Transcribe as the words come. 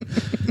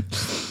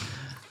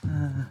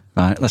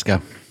Right, let's go.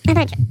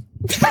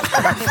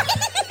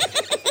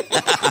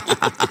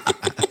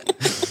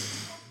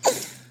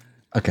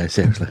 Okay,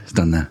 seriously, it's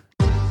done now.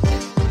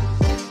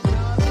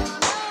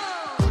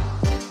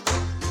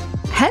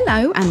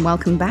 Hello and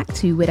welcome back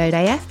to Widowed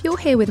AF. You're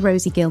here with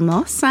Rosie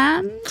Gilmoss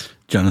and...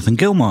 Jonathan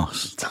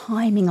Gilmoss.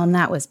 Timing on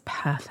that was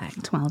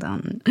perfect. Well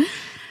done.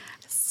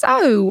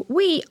 So,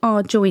 we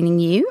are joining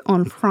you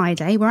on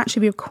Friday. We're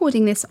actually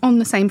recording this on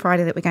the same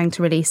Friday that we're going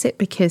to release it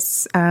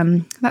because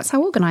that's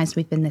how organised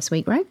we've been this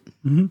week, right?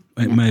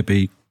 Mm-hmm. It may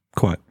be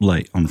quite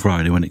late on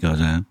Friday when it goes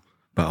out,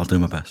 but I'll do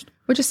my best.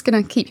 We're just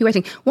going to keep you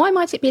waiting. Why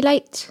might it be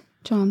late,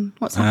 John?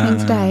 What's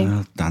happening today?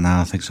 I don't know.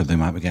 I think something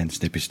might be getting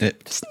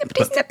snippy-snipped.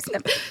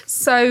 Snip.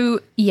 So,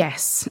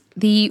 yes,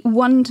 the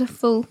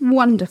wonderful,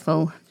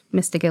 wonderful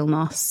Mr.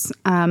 Gilmoss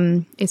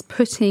is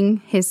putting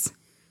his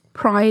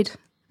pride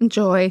and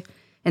joy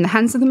in the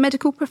hands of the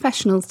medical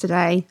professionals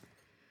today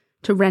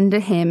to render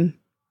him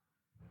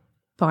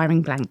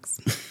firing blanks.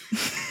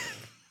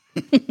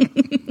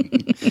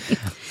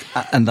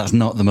 And that's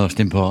not the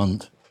most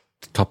important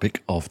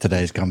topic of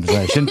today's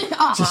conversation,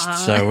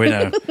 just so we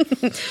know.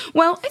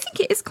 Well, I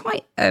think it is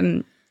quite...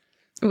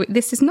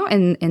 this is not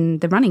in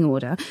the running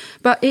order,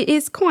 but it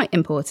is quite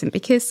important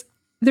because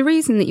the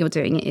reason that you're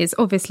doing it is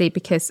obviously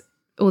because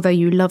although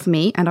you love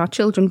me and our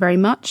children very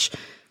much,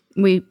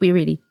 we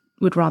really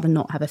would rather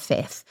not have a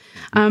fifth.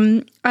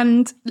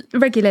 And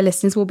regular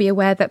listeners will be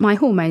aware that my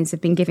hormones have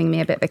been giving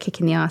me a bit of a kick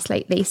in the arse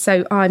lately.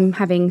 So I'm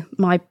having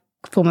my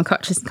form of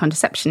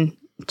contraception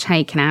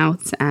taken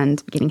out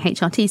and getting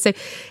HRT. So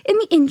in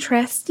the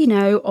interest,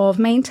 of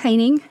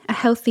maintaining a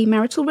healthy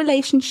marital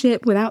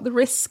relationship without the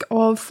risk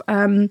of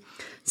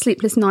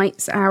sleepless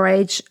nights at our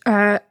age,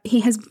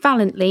 he has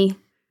valiantly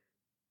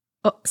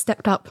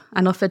stepped up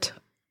and offered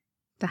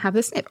to have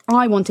the snip.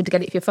 I wanted to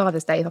get it for your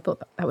Father's Day. I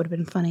thought that would have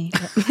been funny.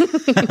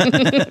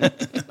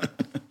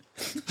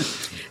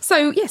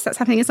 So yes, that's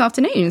happening this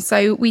afternoon.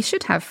 So we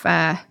should have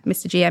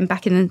Mr. GM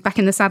back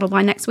in the saddle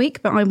by next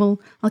week. But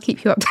I'll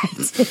keep you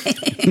updated.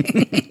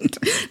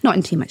 Not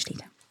in too much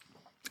detail.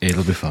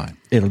 It'll be fine.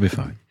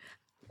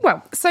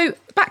 Well, so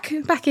back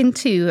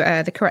into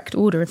the correct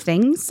order of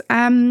things.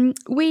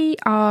 We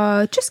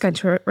are just going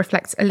to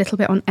reflect a little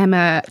bit on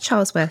Emma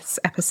Charlesworth's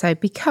episode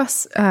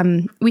because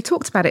we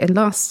talked about it in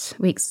last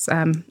week's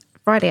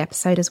Friday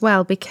episode as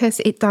well, because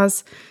it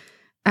does.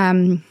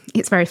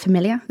 It's very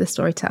familiar, the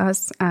story to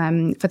us.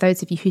 For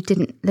those of you who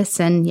didn't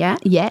listen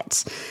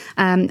yet,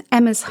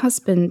 Emma's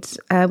husband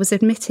was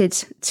admitted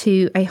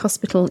to a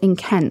hospital in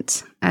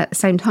Kent at the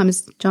same time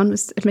as John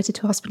was admitted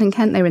to a hospital in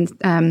Kent. They were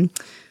in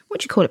what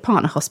do you call it,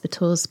 partner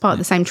hospitals, part of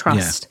the same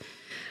trust. Yeah.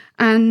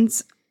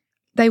 And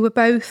they were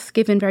both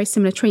given very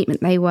similar treatment.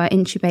 They were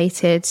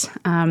intubated,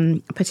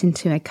 put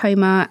into a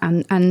coma,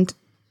 and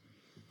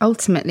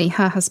ultimately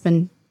her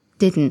husband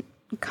didn't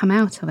come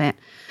out of it,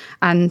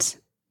 and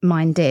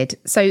mine did.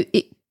 So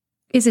it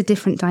is a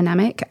different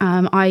dynamic.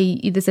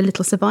 There's a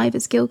little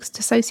survivor's guilt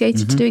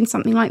associated to doing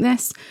something like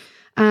this.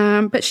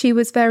 But she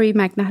was very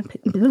magnanimous.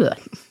 Can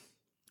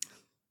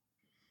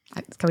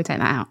we take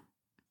that out?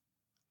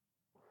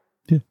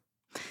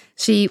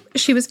 She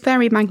was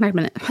very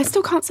magnanimous. I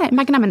still can't say it.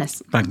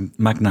 Magnanimous.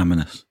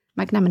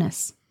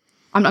 Magnanimous.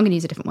 I'm going to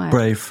use a different word.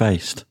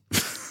 Brave-faced.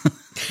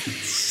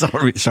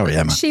 Sorry,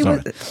 Emma.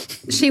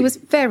 She was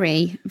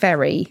very,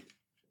 very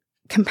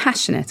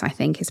compassionate, I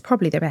think, is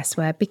probably the best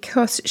word,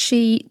 because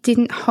she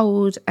didn't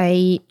hold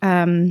a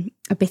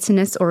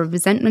bitterness or a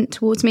resentment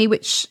towards me,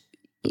 which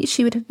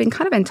she would have been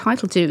kind of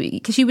entitled to,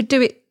 because she would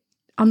do it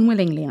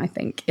unwillingly, I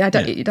think.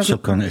 It's a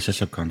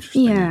subconscious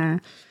thing. Yeah.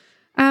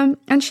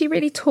 And she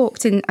really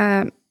talked in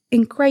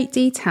great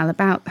detail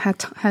about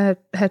her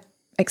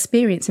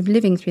experience of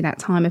living through that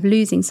time, of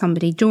losing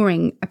somebody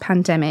during a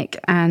pandemic,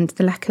 and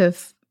the lack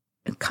of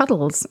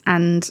cuddles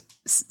and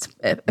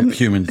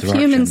human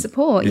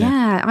support.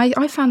 Yeah.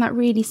 I found that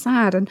really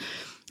sad. And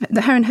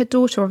her and her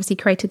daughter obviously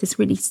created this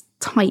really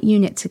tight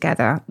unit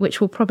together,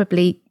 which will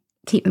probably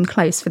keep them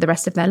close for the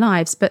rest of their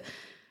lives. But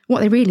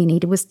what they really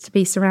needed was to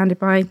be surrounded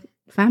by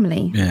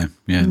family. Yeah.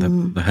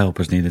 The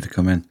helpers needed to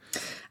come in.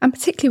 And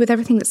particularly with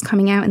everything that's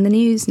coming out in the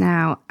news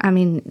now,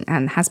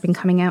 and has been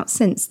coming out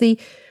since,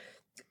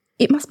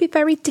 it must be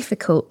very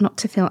difficult not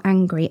to feel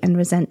angry and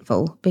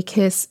resentful,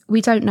 because we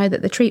don't know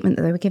that the treatment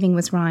that they were giving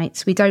was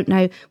right.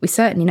 We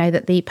certainly know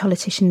that the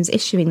politicians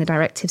issuing the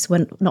directives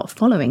were not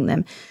following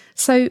them.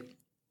 So,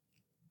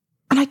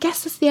 and I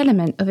guess that's the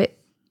element of it.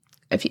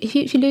 If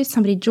you lose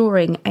somebody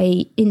during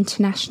a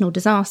international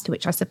disaster,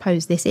 which I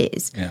suppose this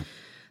is,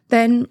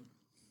 then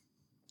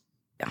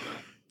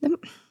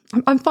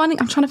I'm trying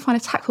to find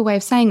a tactful way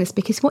of saying this,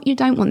 because what you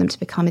don't want them to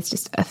become is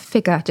just a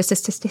figure, just a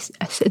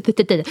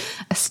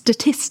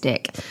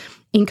statistic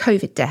in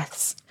COVID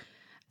deaths.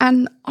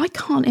 And I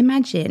can't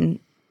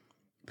imagine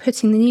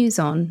putting the news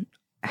on,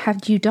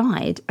 had you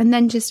died, and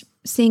then just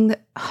seeing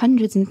that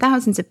hundreds and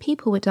thousands of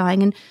people were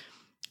dying, and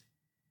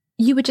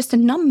you were just a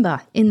number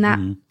in that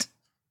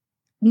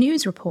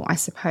news report, I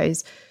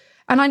suppose.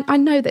 And I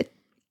know that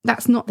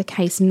that's not the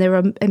case,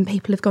 and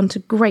people have gone to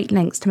great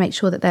lengths to make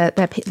sure that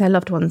their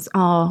loved ones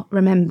are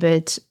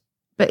remembered.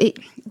 But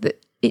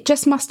it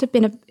just must have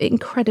been an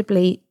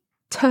incredibly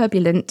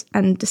turbulent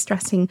and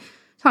distressing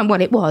time.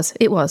 Well, it was.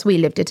 We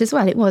lived it as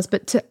well. It was.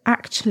 But to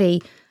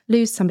actually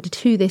lose somebody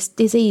to this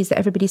disease that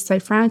everybody's so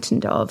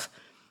frightened of,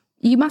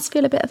 you must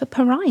feel a bit of a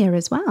pariah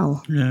as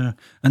well. Yeah,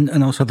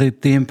 and also the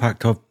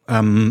impact of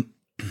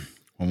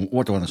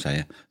what do I want to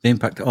say? The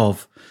impact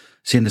of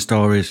seeing the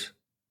stories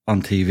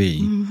on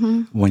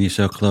TV when you're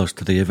so close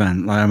to the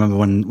event. Like I remember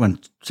when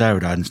Sarah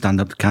died and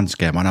Stand Up to Cancer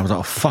came on, I was like,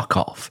 oh, fuck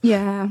off.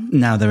 Yeah.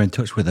 Now they're in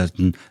touch with us.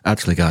 And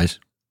actually, guys,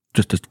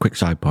 just a quick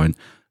side point,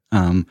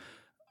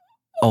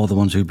 all the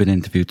ones who've been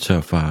interviewed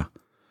so far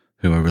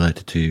who are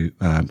related to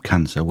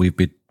cancer, we've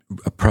been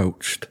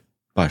approached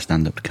by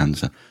Stand Up to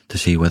Cancer to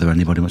see whether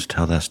anybody wants to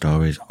tell their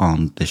stories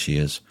on this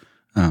year's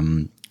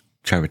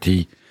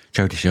charity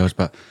shows.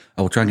 But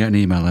I will try and get an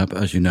email out, but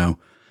as you know,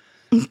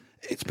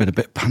 it's been a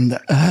bit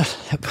pandemic.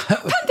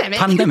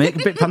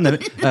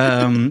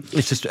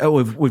 It's just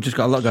we've just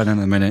got a lot going on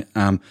at the minute.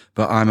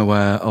 But I'm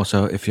aware.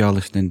 Also, if you're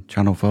listening,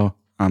 Channel 4,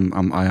 I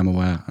am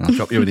aware, and I'll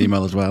drop you an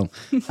email as well.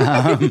 Give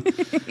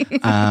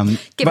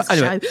us a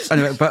show.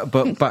 Anyway,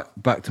 but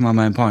back to my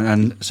main point.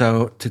 And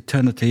so to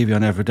turn the TV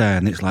on every day,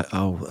 and it's like,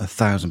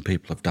 1,000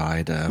 people have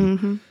died.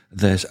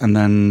 This, and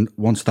then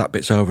once that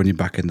bit's over, and you're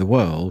back in the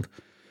world,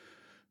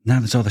 now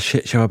there's all the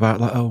shit show about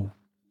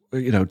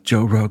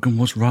Joe Rogan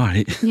was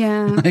right.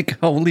 Yeah. Like,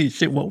 holy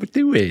shit, what we're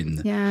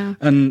doing. Yeah.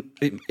 And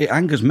it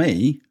angers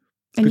me.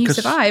 And you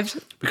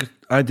survived. Because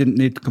I didn't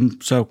need to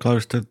come so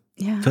close to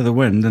the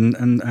wind,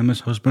 and Emma's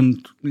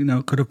husband,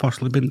 could have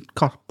possibly been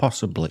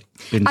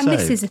saved. And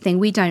this is the thing,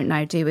 we don't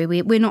know, do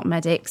we? We're not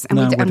medics, and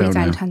we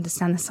don't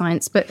understand the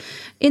science. But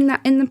in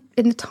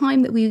the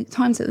times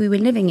that we were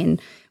living in,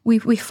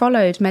 we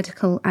followed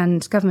medical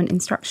and government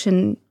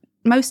instruction,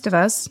 most of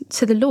us,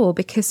 to the law,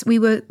 because we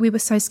were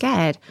so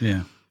scared.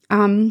 Yeah.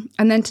 And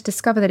then to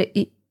discover that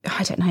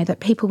I don't know, that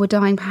people were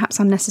dying perhaps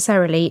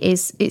unnecessarily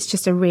it's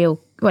just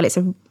it's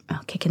a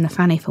kick in the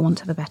fanny, for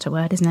want of a better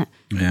word, isn't it?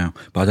 Yeah,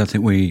 but I don't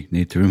think we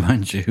need to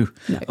remind you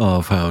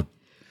of how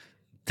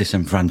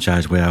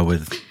disenfranchised we are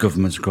with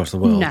governments across the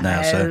world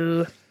now.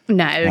 So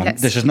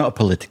this is not a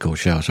political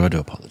show, so I do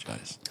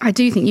apologise. I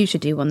do think you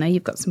should do one, though.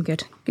 You've got some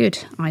good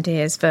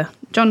ideas for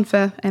John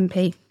for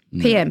MP.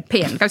 PM,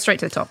 go straight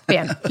to the top,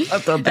 PM.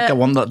 I don't think I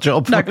want that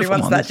job. Nobody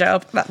wants that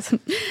job.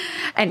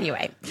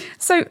 Anyway,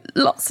 so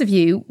lots of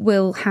you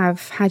will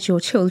have had your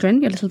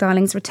little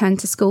darlings, return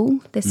to school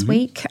this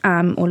week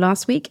or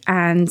last week,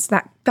 and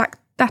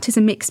that is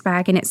a mixed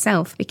bag in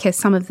itself, because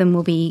some of them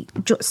will be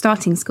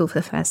starting school for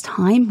the first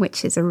time,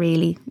 which is a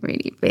really,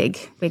 really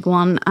big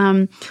one.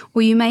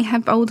 Or you may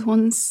have old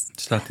ones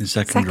starting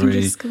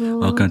secondary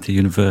school, or going to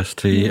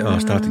university, or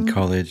starting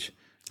college.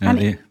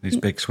 Yeah, these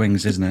big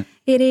swings, isn't it?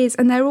 It is.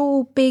 And they're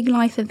all big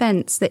life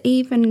events that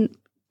even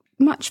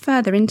much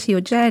further into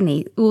your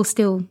journey will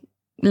still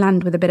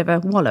land with a bit of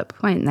a wallop,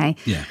 won't they?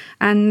 Yeah.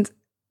 And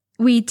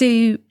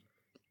and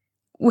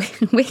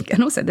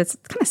also there's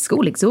kind of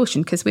school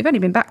exhaustion, because we've only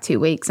been back 2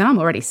 weeks and I'm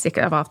already sick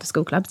of after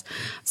school clubs.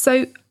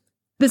 So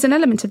there's an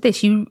element of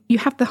this. You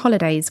have the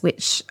holidays,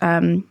 which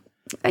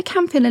they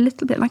can feel a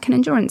little bit like an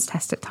endurance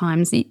test at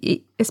times,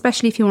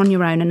 especially if you're on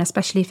your own, and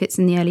especially if it's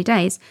in the early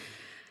days.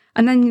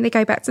 And then they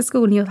go back to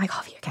school and you're like,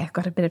 okay, I've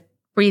got a bit of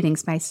breathing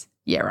space.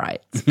 Yeah,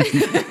 right.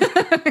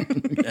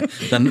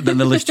 Then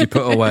the list you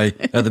put away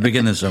at the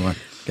beginning of summer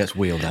gets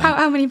wheeled out.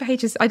 How many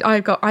pages I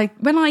got?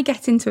 When I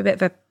get into a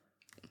bit of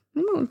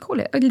we'll call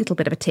it a little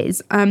bit of a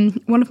tiz,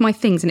 one of my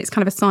things, and it's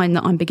kind of a sign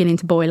that I'm beginning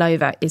to boil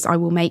over, is I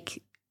will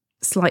make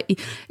slightly,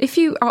 if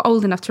you are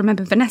old enough to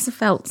remember Vanessa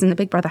Feltz in the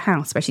Big Brother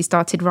house, where she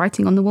started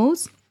writing on the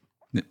walls.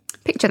 Yep.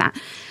 Picture that.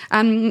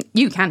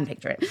 You can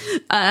picture it.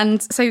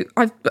 And so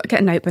I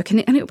get a notebook, and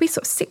it'll be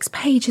sort of 6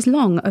 pages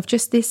long of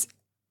just this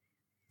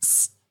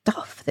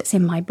stuff that's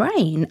in my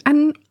brain.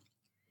 And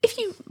if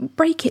you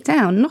break it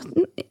down,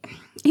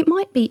 it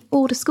might be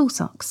order school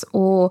socks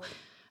or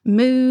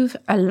move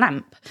a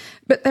lamp.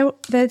 But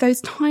they're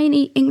those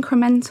tiny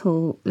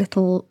incremental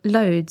little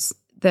loads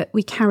that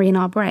we carry in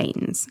our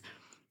brains.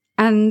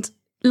 And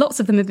lots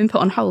of them have been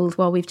put on hold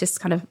while we've just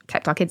kind of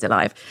kept our kids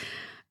alive.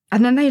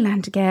 And then they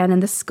land again,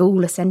 and the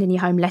school are sending you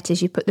home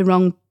letters. You put the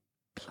wrong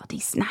bloody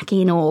snack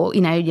in, or,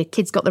 your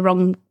kid's got the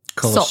wrong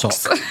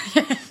socks.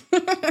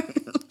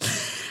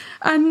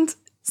 And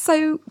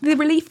so the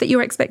relief that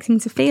you're expecting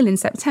to feel in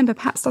September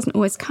perhaps doesn't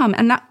always come.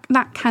 And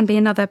that can be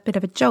another bit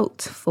of a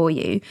jolt for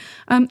you.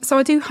 So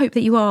I do hope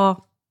that you are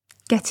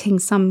getting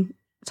some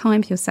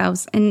time for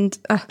yourselves. And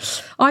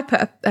I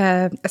put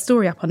a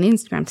story up on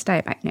Instagram today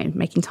about,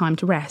 making time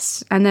to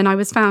rest. And then I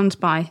was found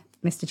by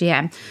Mr.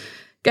 GM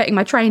getting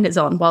my trainers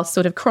on whilst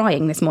sort of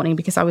crying this morning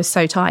because I was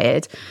so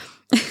tired.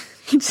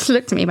 He just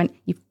looked at me and went,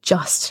 "You've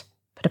just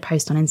put a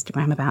post on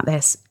Instagram about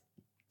this.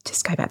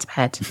 Just go back to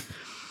bed."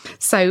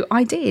 So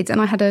I did, and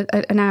I had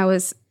an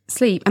hour's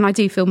sleep, and I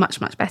do feel much,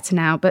 much better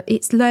now. But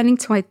it's learning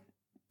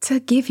to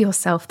give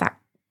yourself that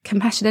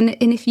compassion.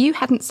 And if you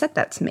hadn't said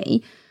that to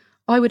me,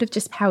 I would have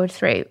just powered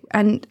through.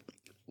 And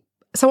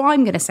So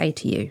I'm going to say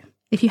to you,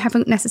 if you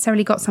haven't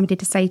necessarily got somebody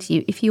to say to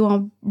you, if you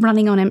are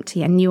running on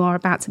empty and you are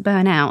about to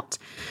burn out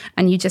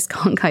and you just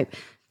can't cope,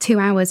 2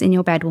 hours in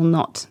your bed will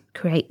not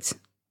create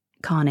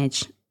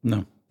carnage.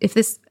 No. If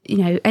this,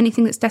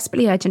 anything that's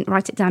desperately urgent,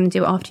 write it down and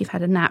do it after you've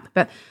had a nap.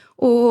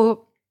 Or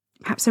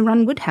perhaps a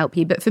run would help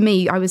you. But for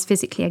me, I was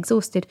physically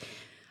exhausted.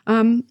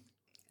 And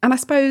I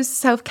suppose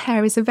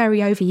self-care is a very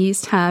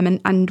overused term.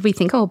 And we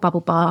think,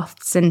 bubble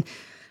baths and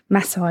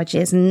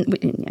massages. And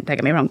don't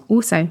get me wrong,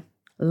 also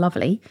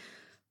lovely.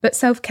 But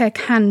self-care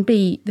can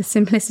be the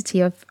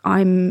simplicity of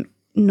I'm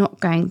not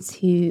going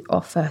to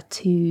offer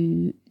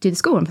to do the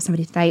school run for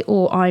somebody today,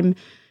 or I'm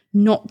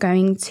not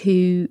going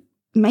to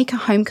make a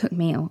home-cooked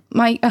meal.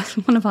 One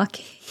of our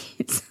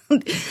kids,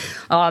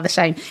 the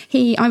shame.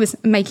 I was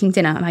making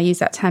dinner, and I used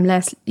that term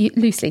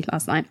loosely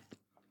last night.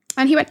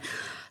 And he went,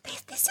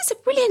 this is a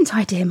brilliant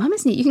idea, Mum,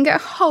 isn't it? You can get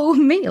a whole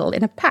meal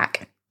in a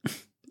pack.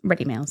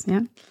 Ready meals,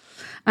 yeah?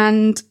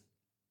 And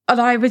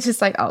I was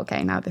just like,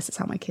 okay, now this is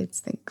how my kids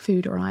think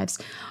food arrives.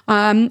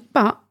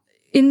 But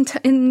in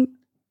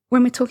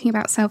when we're talking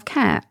about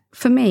self-care,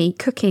 for me,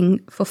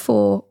 cooking for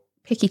 4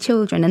 picky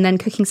children and then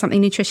cooking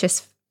something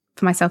nutritious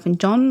for myself and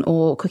John,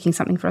 or cooking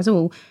something for us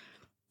all,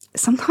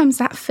 sometimes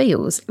that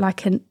feels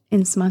like an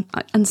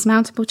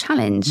insurmountable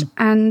challenge.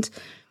 And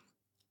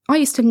I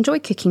used to enjoy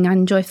cooking, I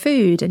enjoy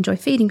food, enjoy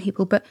feeding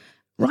people, but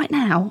right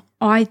now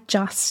I'm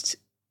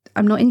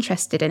not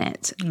interested in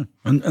it. Yeah.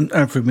 And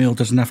every meal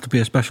doesn't have to be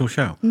a special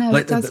show. No,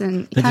 it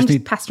doesn't. You can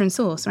just pasta and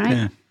sauce, right?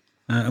 Yeah.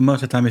 And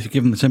most of the time, if you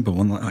give them the simple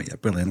one,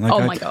 brilliant.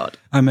 Like, my God.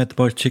 I made the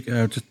boys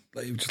chicken,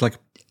 just like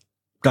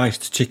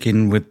diced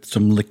chicken with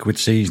some liquid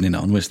seasoning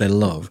on, which they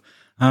love,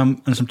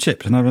 and some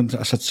chips. And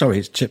I said, sorry,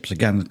 it's chips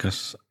again,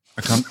 because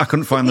I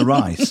couldn't find the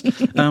rice.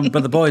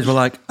 But the boys were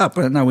like,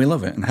 brilliant, no, we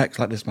love it. And heck,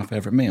 this is my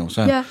favourite meal.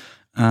 So, yeah.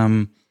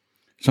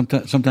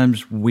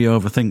 Sometimes we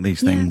overthink these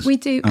things. Yeah, we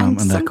do, and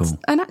they're cool.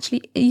 And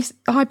actually,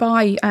 I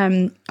buy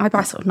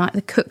sort of like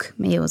the cook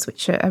meals,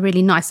 which are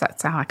really nice.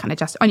 That's how I kind of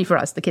just only for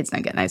us. The kids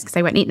don't get those because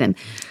they won't eat them.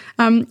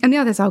 And the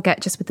others I'll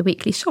get just with the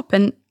weekly shop.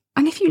 And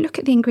if you look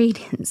at the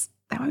ingredients,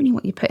 they're only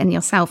what you put in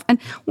yourself. And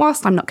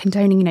whilst I'm not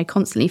condoning,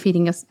 constantly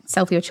feeding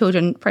yourself or your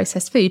children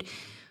processed food,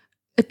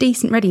 a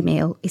decent ready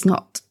meal is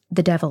not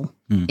the devil.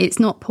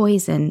 It's not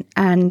poison,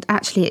 and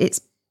actually,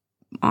 it's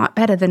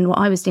better than what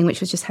I was doing,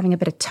 which was just having a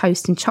bit of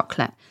toast and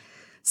chocolate.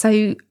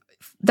 So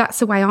that's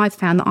the way I've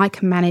found that I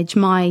can manage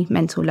my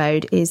mental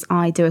load is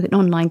I do an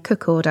online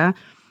cook order,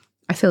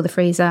 I fill the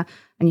freezer,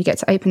 and you get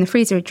to open the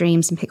freezer of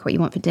dreams and pick what you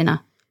want for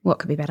dinner. What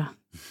could be better?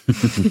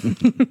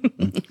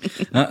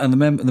 And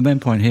the main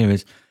point here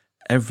is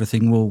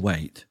everything will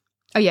wait.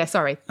 Oh yeah,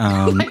 sorry.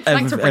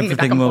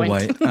 Everything will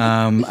wait.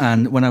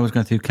 And when I was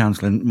going through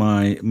counselling,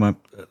 my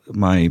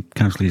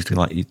counsellor used to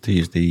like to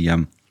use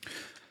the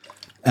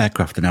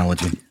aircraft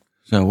analogy.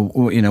 So,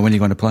 when you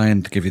go on a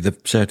plane, to give you the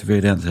safety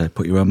of the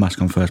put your own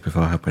mask on first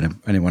before helping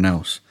anyone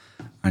else.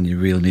 And you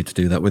really need to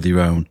do that with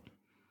your own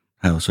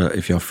health. So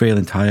if you're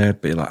feeling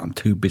tired, but you're like, I'm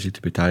too busy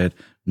to be tired,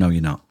 no,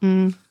 you're not.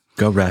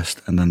 Go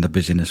rest, and then the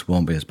busyness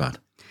won't be as bad.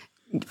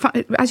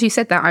 As you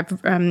said that, I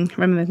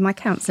remember my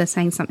counsellor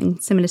saying something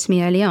similar to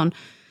me early on,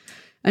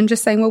 and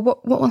just saying, well,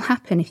 what will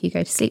happen if you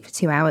go to sleep for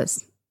 2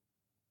 hours?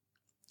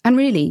 And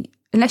really,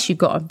 unless you've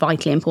got a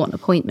vitally important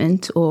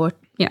appointment, or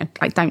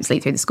don't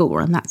sleep through the school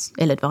run, that's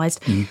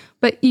ill-advised.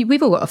 But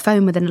we've all got a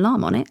phone with an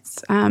alarm on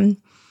it.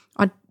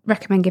 I'd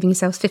recommend giving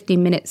yourselves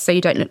 15 minutes so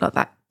you don't look like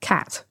that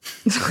cat.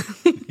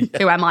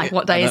 Who am I?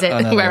 What day is it?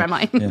 Where am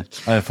I? Yeah,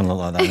 I often look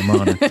like that in the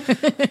morning.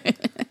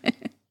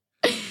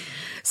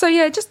 So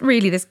yeah, just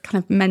really this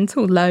kind of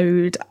mental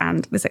load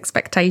and this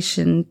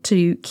expectation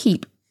to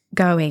keep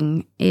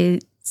going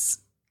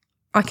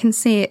I can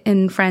see it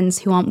in friends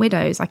who aren't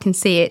widows. I can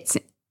see it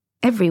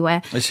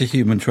everywhere. It's a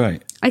human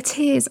trait. It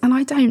is, and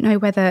I don't know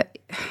whether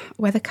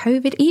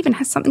COVID even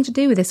has something to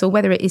do with this, or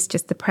whether it is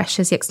just the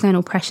pressures, the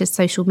external pressures,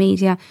 social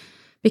media,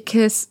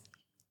 because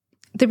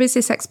there is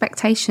this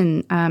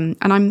expectation, and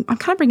I'm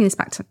kind of bringing this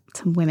back to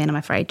women, I'm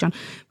afraid, John,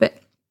 but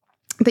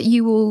that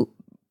you will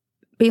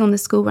be on the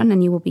school run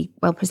and you will be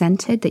well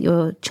presented, that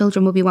your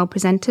children will be well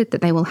presented,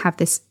 that they will have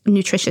this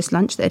nutritious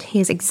lunch that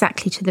adheres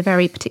exactly to the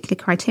very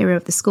particular criteria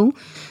of the school,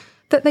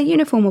 that their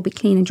uniform will be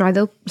clean and dry.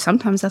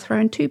 Sometimes they'll throw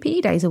in 2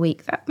 PE days a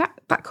week.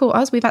 That caught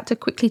us. We've had to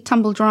quickly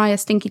tumble dry a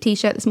stinky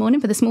T-shirt this morning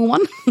for the small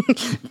one.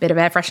 Bit of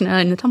air freshener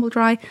in the tumble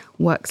dry.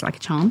 Works like a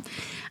charm.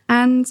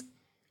 And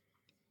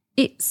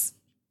it's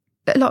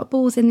a lot of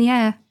balls in the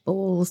air.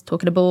 Balls,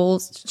 talking of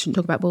balls. Shouldn't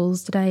talk about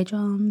balls today,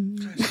 John.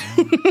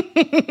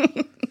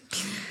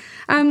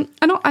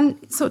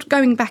 And sort of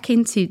going back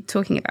into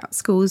talking about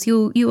schools,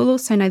 you will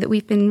also know that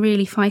we've been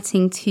really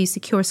fighting to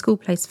secure a school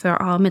place for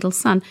our middle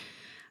son.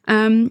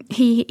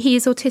 He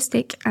is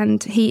autistic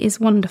and he is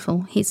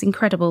wonderful. He's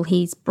incredible.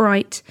 He's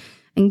bright,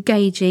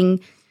 engaging,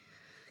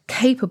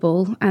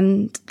 capable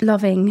and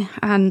loving.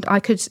 And I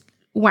could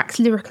wax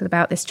lyrical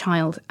about this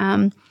child.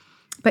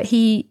 But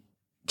he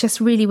just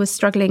really was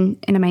struggling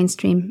in a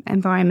mainstream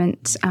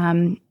environment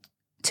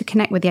to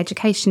connect with the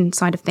education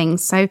side of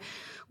things. So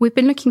we've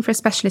been looking for a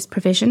specialist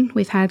provision.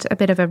 We've had a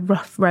bit of a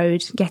rough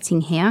road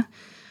getting here.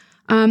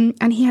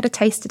 And he had a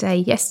taster day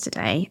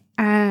yesterday.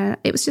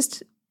 It was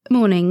just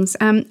mornings.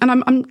 And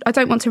I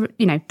don't want to,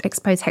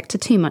 expose Hector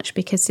too much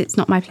because it's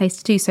not my place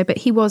to do so, but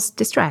he was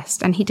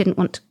distressed and he didn't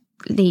want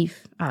to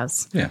leave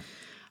us. Yeah.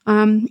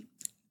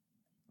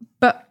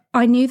 But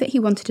I knew that he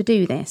wanted to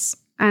do this.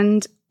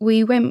 And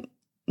we were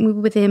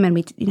with him and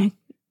we,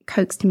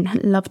 coaxed him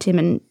and loved him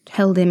and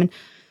held him. And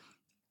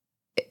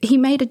he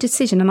made a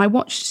decision. And I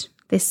watched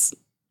this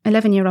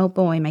 11-year-old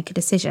boy make a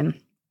decision.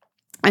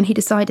 And he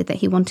decided that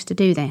he wanted to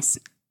do this.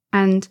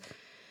 And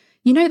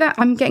that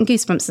I'm getting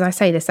goosebumps as I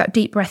say this, that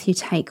deep breath you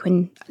take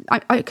when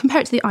I compare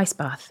it to the ice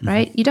bath,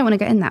 right? Mm-hmm. You don't want to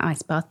get in that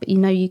ice bath, but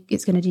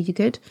it's going to do you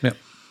good. Yep.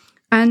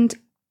 And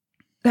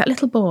that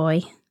little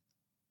boy,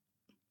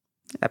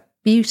 that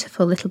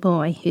beautiful little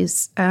boy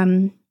who's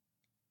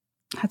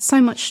had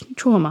so much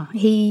trauma,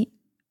 he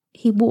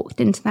walked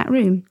into that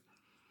room.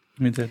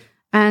 He did.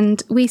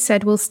 And we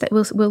said,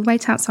 we'll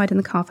wait outside in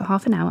the car for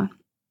half an hour.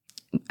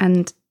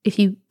 And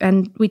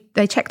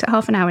they checked at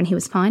half an hour and he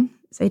was fine.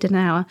 So he did an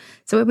hour.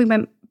 So when we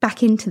went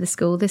back into the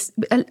school,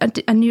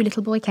 a new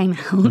little boy came out.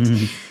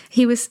 Mm-hmm.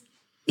 He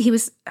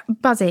was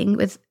buzzing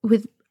with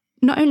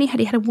not only had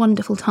he had a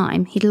wonderful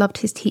time, he'd loved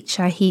his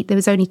teacher. There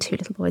was only 2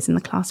 little boys in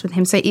the class with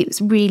him. So it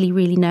was really,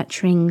 really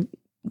nurturing,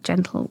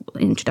 gentle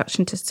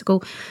introduction to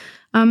school.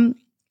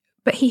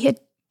 But he had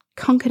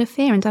conquered a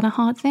fear and done a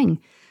hard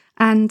thing.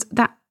 And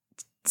that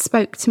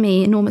spoke to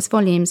me enormous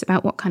volumes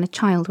about what kind of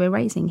child we're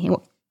raising here.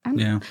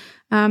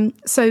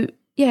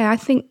 I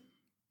think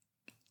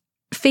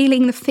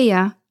feeling the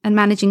fear and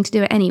managing to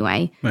do it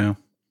anyway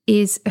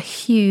is a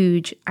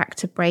huge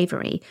act of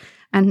bravery.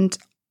 And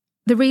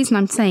the reason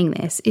I'm saying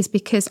this is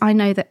because I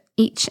know that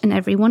each and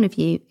every one of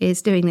you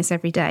is doing this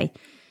every day.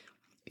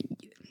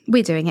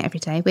 We're doing it every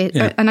day.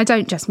 And I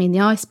don't just mean the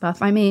ice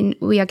bath. I mean,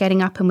 we are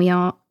getting up and we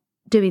are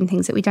doing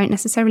things that we don't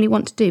necessarily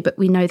want to do, but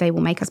we know they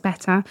will make us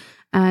better.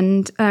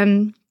 And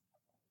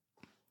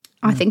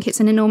I think it's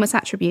an enormous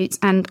attribute.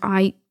 And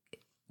I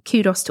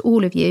kudos to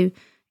all of you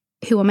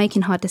who are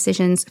making hard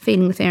decisions,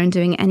 feeling the fear and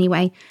doing it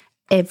anyway,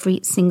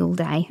 every single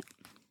day.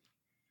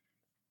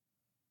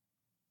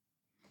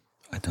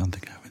 I don't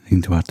think I have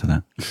anything to add to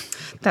that.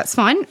 That's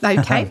fine.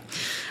 Okay.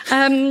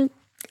 I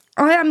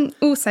am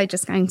also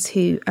just going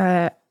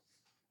to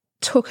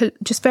talk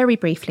just very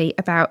briefly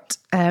about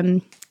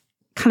kind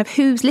of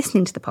who's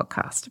listening to the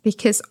podcast,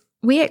 because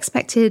we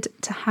expected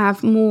to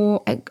have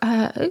more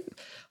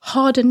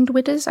hardened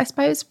widders, I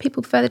suppose,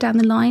 people further down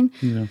the line.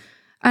 Yeah.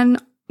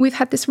 And we've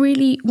had this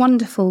really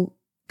wonderful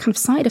kind of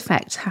side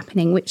effect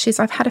happening, which is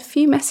I've had a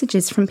few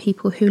messages from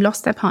people who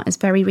lost their partners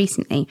very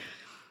recently.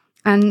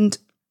 And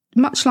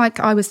much like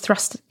I was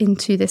thrust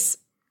into this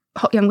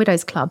Hot Young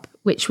Widows Club,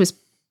 which was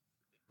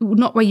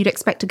not where you'd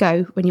expect to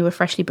go when you were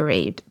freshly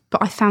bereaved,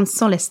 but I found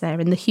solace there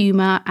in the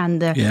humour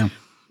and the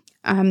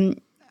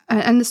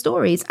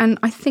stories. And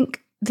I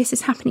think this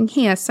is happening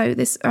here. So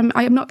this,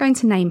 I am not going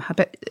to name her,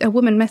 but a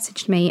woman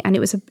messaged me, and it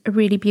was a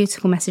really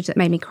beautiful message that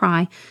made me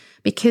cry,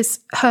 because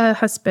her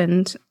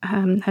husband,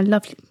 her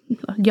lovely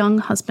young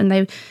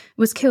husband,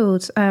 was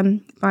killed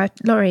by a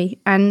lorry,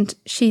 and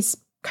she's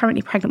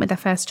currently pregnant with their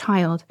first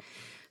child.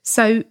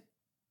 So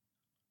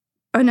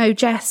I know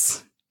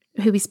Jess,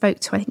 who we spoke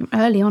to, I think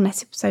early on,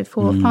 episode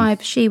 4 or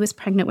 5, she was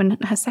pregnant when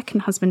her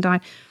second husband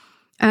died.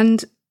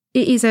 And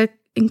it is a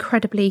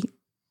incredibly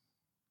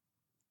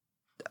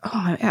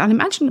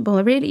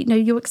unimaginable. Really,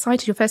 you're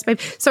excited, your first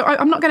baby. So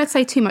I'm not going to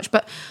say too much,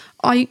 but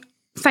I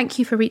thank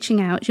you for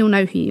reaching out. You'll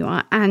know who you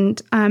are. And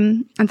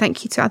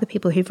thank you to other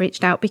people who've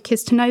reached out,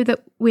 because to know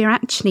that we're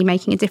actually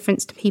making a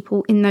difference to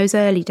people in those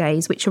early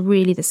days, which are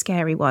really the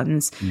scary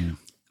ones. Yeah.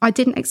 I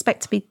didn't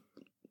expect to be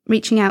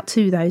reaching out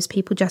to those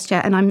people just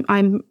yet. And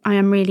I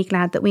am really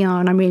glad that we are.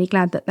 And I'm really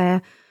glad that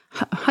they're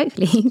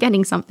hopefully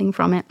getting something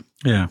from it.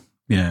 Yeah.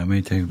 Yeah,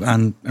 me too.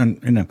 And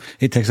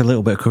it takes a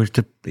little bit of courage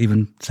to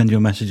even send you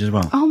a message as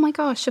well. Oh my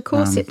gosh, of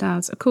course it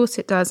does. Of course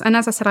it does. And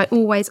as I said, I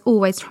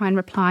always try and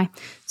reply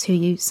to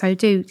you. So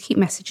do keep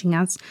messaging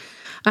us.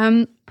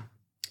 And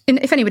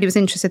if anybody was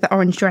interested, the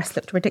orange dress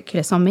looked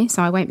ridiculous on me,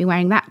 so I won't be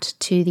wearing that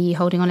to the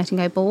Holding On Letting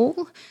Go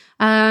ball.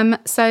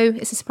 So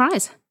it's a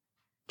surprise.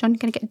 John, you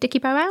going to get a dicky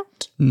bow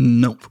out?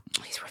 Nope.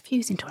 He's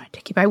refusing to wear a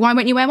dicky bow. Why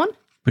won't you wear one?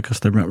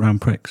 Because they're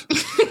round pricks.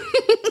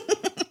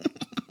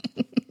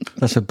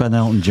 That's a Ben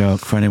Elton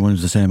joke for anyone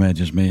who's the same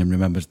age as me and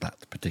remembers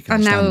that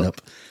particular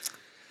stand-up.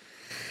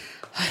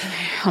 I don't know.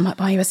 I might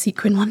buy you a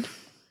sequin one.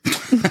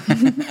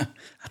 I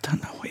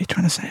don't know what you're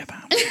trying to say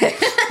about.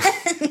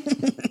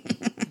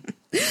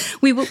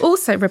 We will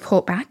also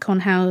report back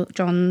on how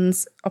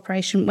John's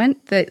operation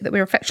went, that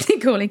we're affectionately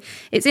calling.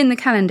 It's in the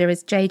calendar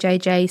as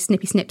JJJ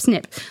Snippy Snip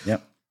Snip.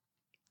 Yep.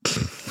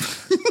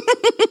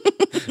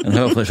 And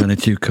hopefully it's only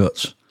 2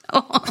 cuts.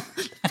 Oh,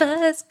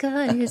 first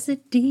cut is a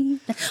demon.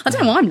 I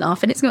don't know why I'm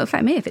laughing. It's going to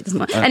affect me if it doesn't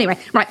work. Anyway,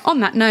 right, on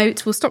that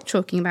note, we'll stop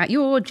talking about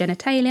your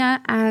genitalia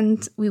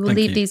and we will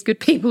leave these good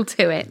people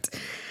to it.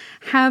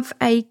 Have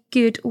a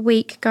good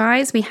week,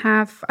 guys. We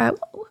have...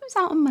 who's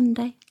out on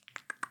Monday?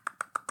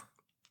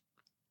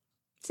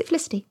 Is it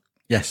Felicity?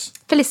 Yes.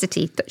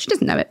 Felicity. She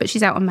doesn't know it, but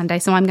she's out on Monday,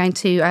 so I'm going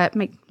to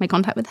make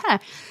contact with her.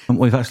 And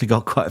we've actually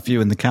got quite a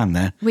few in the can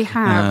there. We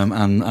have.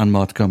 And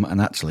more to come.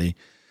 And actually,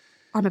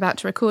 I'm about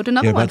to record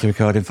another you're one. about to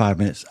record in 5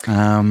 minutes.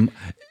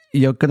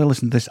 You're going to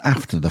listen to this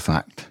after the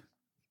fact,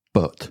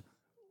 but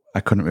I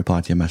couldn't reply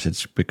to your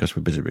message because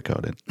we're busy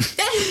recording.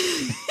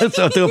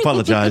 So I do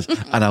apologise,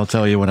 and I'll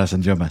tell you when I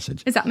send you a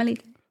message. Is that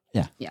Malika?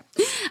 Yeah. Yeah.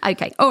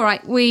 Okay. All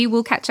right. We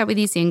will catch up with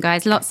you soon,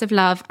 guys. Lots of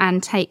love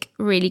and take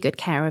really good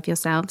care of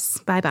yourselves.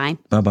 Bye-bye.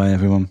 Bye-bye,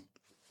 everyone.